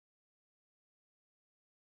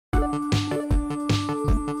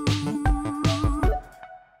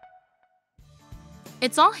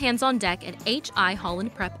It's all hands on deck at H.I.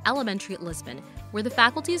 Holland P.R.E.P Elementary at Lisbon, where the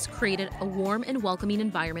faculty has created a warm and welcoming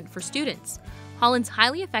environment for students. Holland's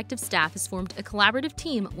highly effective staff has formed a collaborative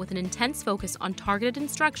team with an intense focus on targeted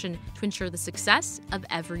instruction to ensure the success of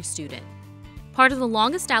every student. Part of the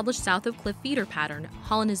long-established South of Cliff feeder pattern,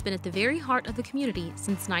 Holland has been at the very heart of the community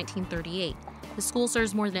since 1938. The school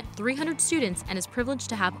serves more than 300 students and is privileged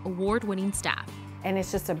to have award-winning staff. And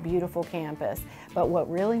it's just a beautiful campus. But what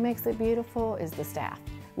really makes it beautiful is the staff.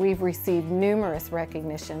 We've received numerous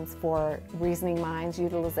recognitions for Reasoning Minds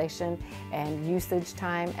utilization and usage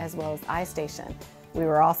time, as well as iStation. We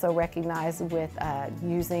were also recognized with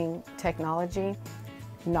using technology,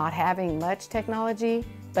 not having much technology,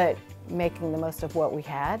 but making the most of what we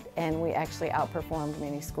had, and we actually outperformed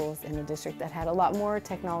many schools in the district that had a lot more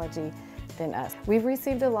technology than us. We've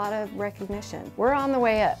received a lot of recognition. We're on the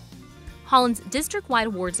way up. Holland's district-wide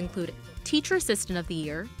awards include Teacher Assistant of the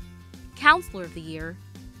Year, Counselor of the Year,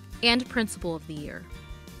 and Principal of the Year.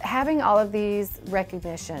 Having all of these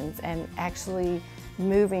recognitions and actually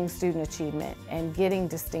moving student achievement and getting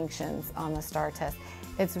distinctions on the STAR test,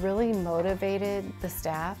 it's really motivated the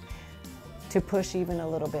staff to push even a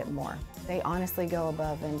little bit more. They honestly go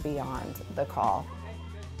above and beyond the call.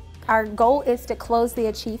 Our goal is to close the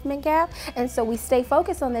achievement gap, and so we stay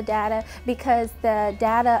focused on the data because the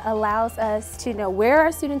data allows us to know where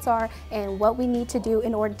our students are and what we need to do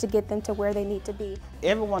in order to get them to where they need to be.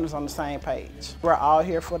 Everyone is on the same page. We're all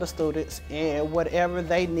here for the students, and whatever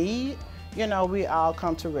they need, we all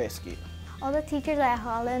come to rescue. All the teachers at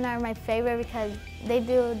Holland are my favorite because they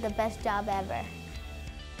do the best job ever.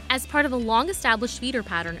 As part of a long-established feeder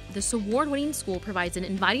pattern, this award-winning school provides an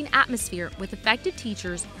inviting atmosphere with effective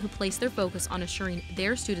teachers who place their focus on assuring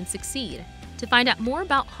their students succeed. To find out more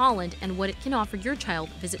about Holland and what it can offer your child,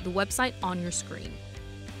 visit the website on your screen.